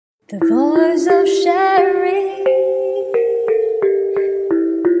The voice of sharing.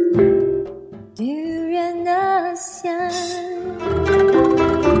 Durian ASEAN.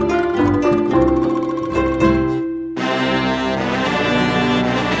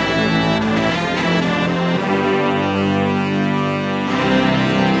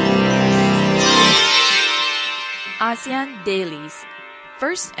 ASEAN Dailies.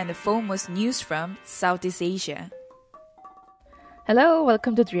 First and the foremost news from Southeast Asia. Hello,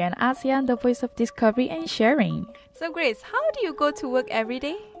 welcome to Thai ASEAN, the voice of discovery and sharing. So Grace, how do you go to work every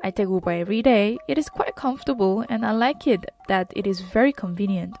day? I take Uber every day. It is quite comfortable and I like it that it is very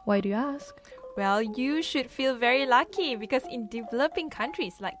convenient. Why do you ask? Well, you should feel very lucky because in developing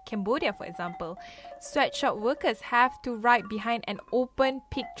countries like Cambodia, for example, sweatshop workers have to ride behind an open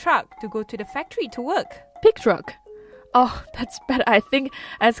pig truck to go to the factory to work. Pig truck? Oh, that's bad. I think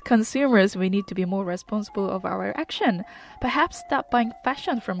as consumers, we need to be more responsible of our action. Perhaps stop buying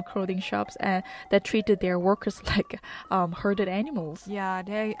fashion from clothing shops that treated their workers like herded animals. Yeah,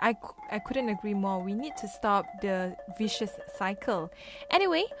 I couldn't agree more. We need to stop the vicious cycle.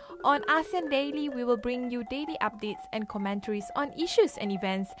 Anyway, on ASEAN Daily, we will bring you daily updates and commentaries on issues and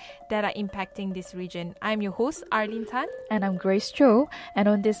events that are impacting this region. I'm your host, Arlene Tan. And I'm Grace Cho. And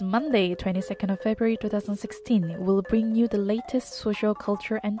on this Monday, 22nd of February 2016, we'll bring you the latest social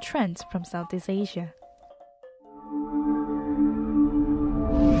culture and trends from Southeast Asia.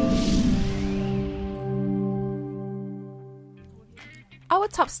 Our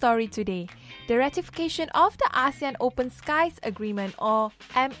top story today, the ratification of the ASEAN Open Skies Agreement or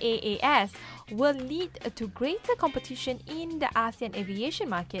MAAS will lead to greater competition in the ASEAN aviation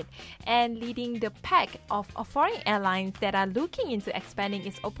market and leading the pack of foreign airlines that are looking into expanding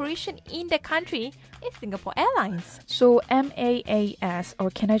its operation in the country is Singapore Airlines. So MAAS, or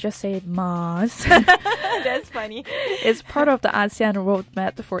can I just say MAAS? That's funny. It's part of the ASEAN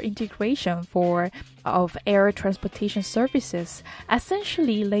roadmap for integration of air transportation services,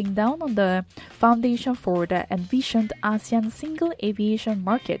 essentially laying down on the foundation for the envisioned ASEAN single aviation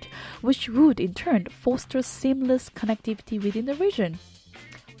market, which would in turn foster seamless connectivity within the region.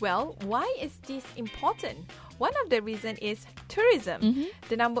 Well, why is this important? One of the reasons is tourism.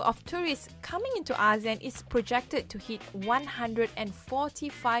 The number of tourists coming into ASEAN is projected to hit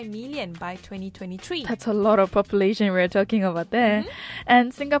 145 million by 2023. That's a lot of population we're talking about there.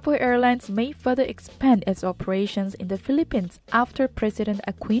 And Singapore Airlines may further expand its operations in the Philippines after President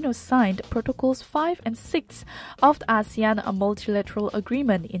Aquino signed Protocols 5 and 6 of the ASEAN Multilateral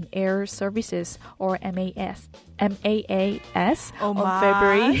Agreement in Air Services, or MAAS on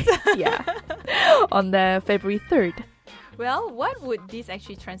February on the February 3rd. Well, what would this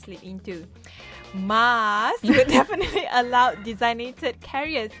actually translate into? MAAS would definitely allow designated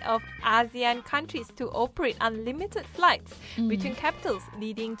carriers of ASEAN countries to operate unlimited flights between capitals,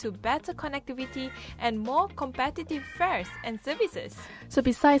 leading to better connectivity and more competitive fares and services. So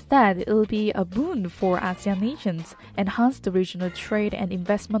besides that, it will be a boon for ASEAN nations, enhance the regional trade and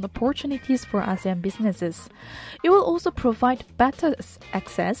investment opportunities for ASEAN businesses. It will also provide better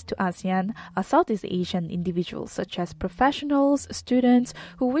access to ASEAN, Southeast Asian individuals such as professionals, students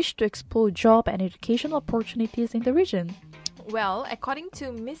who wish to explore job and educational opportunities in the region. Well, according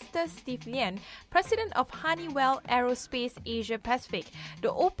to Mr. Steve Lian, president of Honeywell Aerospace Asia Pacific,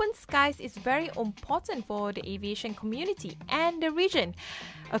 the open skies is very important for the aviation community and the region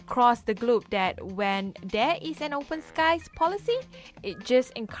across the globe, that when there is an open skies policy, it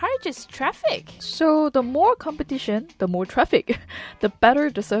just encourages traffic. So the more competition, the more traffic. The better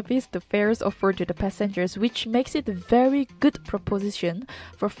the service the fares offered to the passengers, which makes it a very good proposition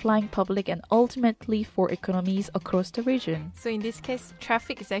for flying public and ultimately for economies across the region. So in this case,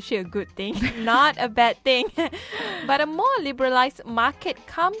 traffic is actually a good thing, not a bad thing. But a more liberalized market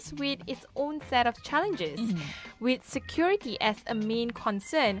comes with its own set of challenges. With security as a main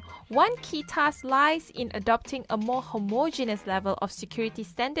concern, one key task lies in adopting a more homogeneous level of security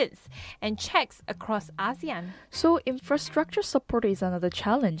standards and checks across ASEAN. So infrastructure support is another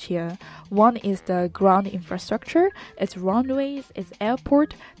challenge here. One is the ground infrastructure, its runways, its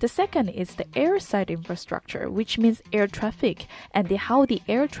airport. The second is the airside infrastructure, which means air traffic, and how the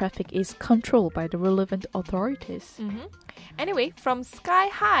air traffic is controlled by the relevant authorities. Anyway, from sky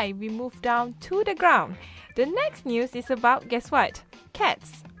high, we move down to the ground. The next news is about, guess what?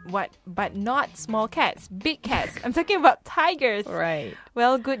 Cats. What? But not small cats, big cats. I'm talking about tigers. Right.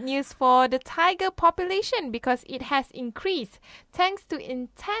 Well, good news for the tiger population because it has increased thanks to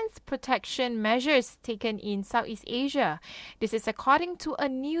intense protection measures taken in Southeast Asia. This is according to a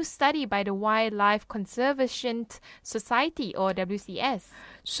new study by the Wildlife Conservation Society, or WCS.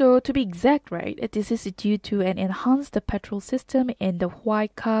 So to be exact, right, this is due to an enhanced patrol system in the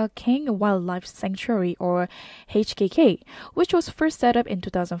Huayca King Wildlife Sanctuary, or HKK, which was first set up in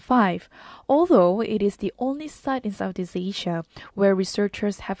 2005. Although it is the only site in Southeast Asia where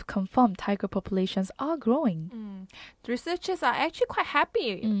researchers have confirmed tiger populations are growing. The researchers are actually quite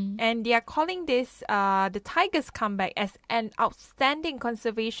happy, and they are calling this the tiger's comeback as an outstanding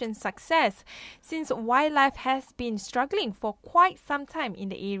conservation success, since wildlife has been struggling for quite some time in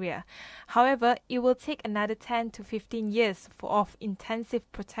the area. However, it will take another 10 to 15 years of intensive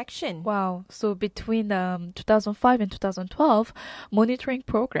protection. Wow. So between 2005 and 2012, monitoring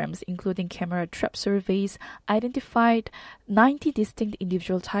programs, including camera trap surveys, identified 90 distinct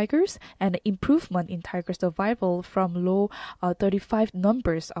individual tigers and improvement in tiger survival from low 35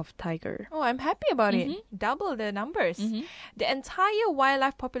 numbers of tiger. Oh, I'm happy about it. Double the numbers. The entire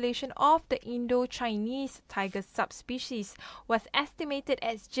wildlife population of the Indo-Chinese tiger subspecies was estimated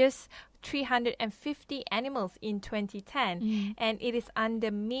as just 350 animals in 2010, and it is under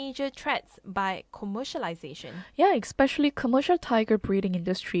major threats by commercialization. Yeah, especially commercial tiger breeding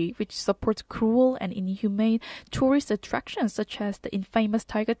industry, which supports cruel and inhumane tourist attractions such as the infamous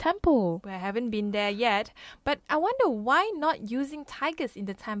Tiger Temple. Well, I haven't been there yet, but I wonder why not using tigers in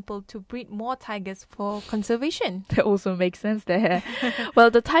the temple to breed more tigers for conservation. That also makes sense there. Well,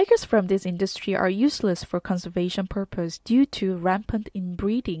 the tigers from this industry are useless for conservation purpose due to rampant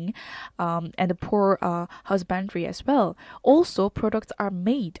inbreeding and the poor husbandry as well. Also, products are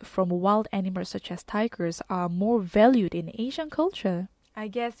made from wild animals such as tigers are more valued in Asian culture. I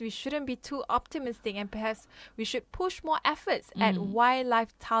guess we shouldn't be too optimistic, and perhaps we should push more efforts at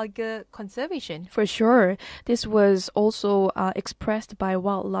wildlife tiger conservation. For sure. This was also expressed by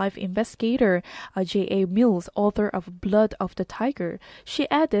wildlife investigator J.A. Mills, author of Blood of the Tiger. She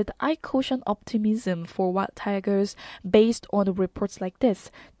added, "I caution optimism for wild tigers based on reports like this.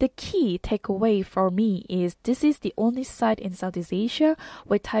 The key takeaway for me is this is the only site in Southeast Asia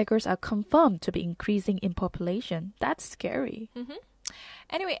where tigers are confirmed to be increasing in population. That's scary."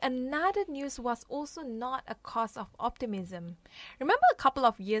 Anyway, another news was also not a cause of optimism. Remember a couple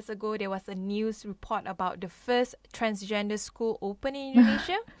of years ago, there was a news report about the first transgender school open in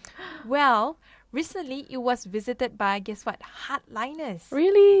Indonesia? Well, recently it was visited by, guess what, hardliners.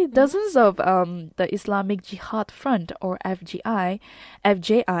 Really? Dozens of the Islamic Jihad Front, or FJI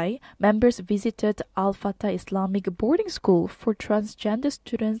members visited Al-Fatah Islamic boarding school for transgender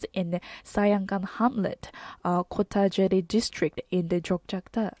students in Sayangan Hamlet, Kota Jere district in the Yogyakarta.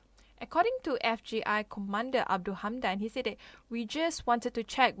 According to FGI Commander Abdul Hamdan, he said that we just wanted to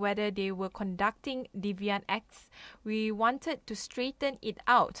check whether they were conducting deviant acts. We wanted to straighten it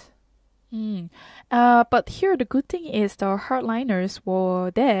out. But here the good thing is the hardliners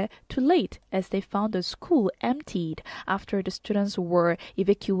were there too late, as they found the school emptied after the students were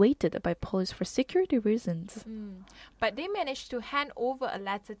evacuated by police for security reasons. But they managed to hand over a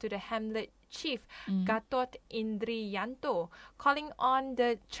letter to the Hamlet chief, Gatot Indriyanto, calling on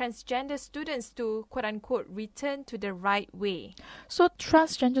the transgender students to, quote-unquote, return to the right way. So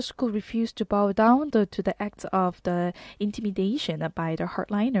transgender school refused to bow down to the acts of the intimidation by the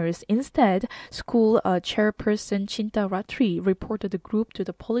hardliners. Instead, school chairperson Chinta Ratri reported the group to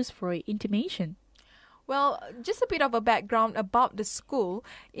the police for intimidation. Well, just a bit of a background about the school.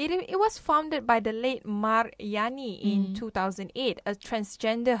 It was founded by the late Mar Yani in 2008, a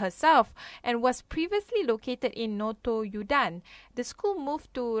transgender herself, and was previously located in Noto Yudan. The school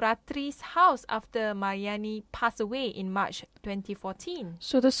moved to Ratri's house after Mar Yani passed away in March 2014.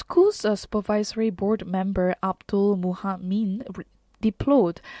 So the school's supervisory board member Abdul Muhammin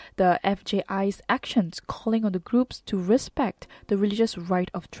deplored the FJI's actions, calling on the groups to respect the religious right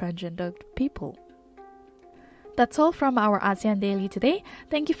of transgender people. That's all from our ASEAN Daily today.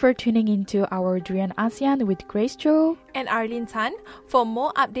 Thank you for tuning into our Durian ASEAN with Grace Jo and Arlene Tan. For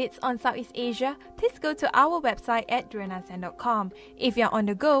more updates on Southeast Asia, please go to our website at durianasean.com. If you're on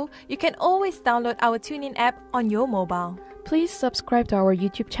the go, you can always download our TuneIn app on your mobile. Please subscribe to our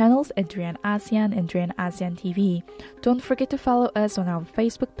YouTube channels at Durian ASEAN and Durian ASEAN TV. Don't forget to follow us on our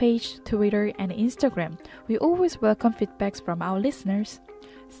Facebook page, Twitter, and Instagram. We always welcome feedbacks from our listeners.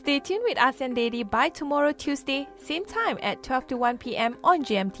 Stay tuned with ASEAN Daily by tomorrow, Tuesday, same time at 12 to 1 p.m. on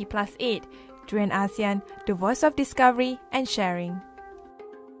GMT Plus 8. Durian ASEAN, the voice of discovery and sharing.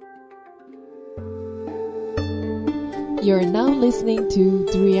 You're now listening to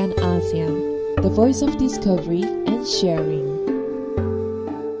Durian ASEAN, the voice of discovery and sharing.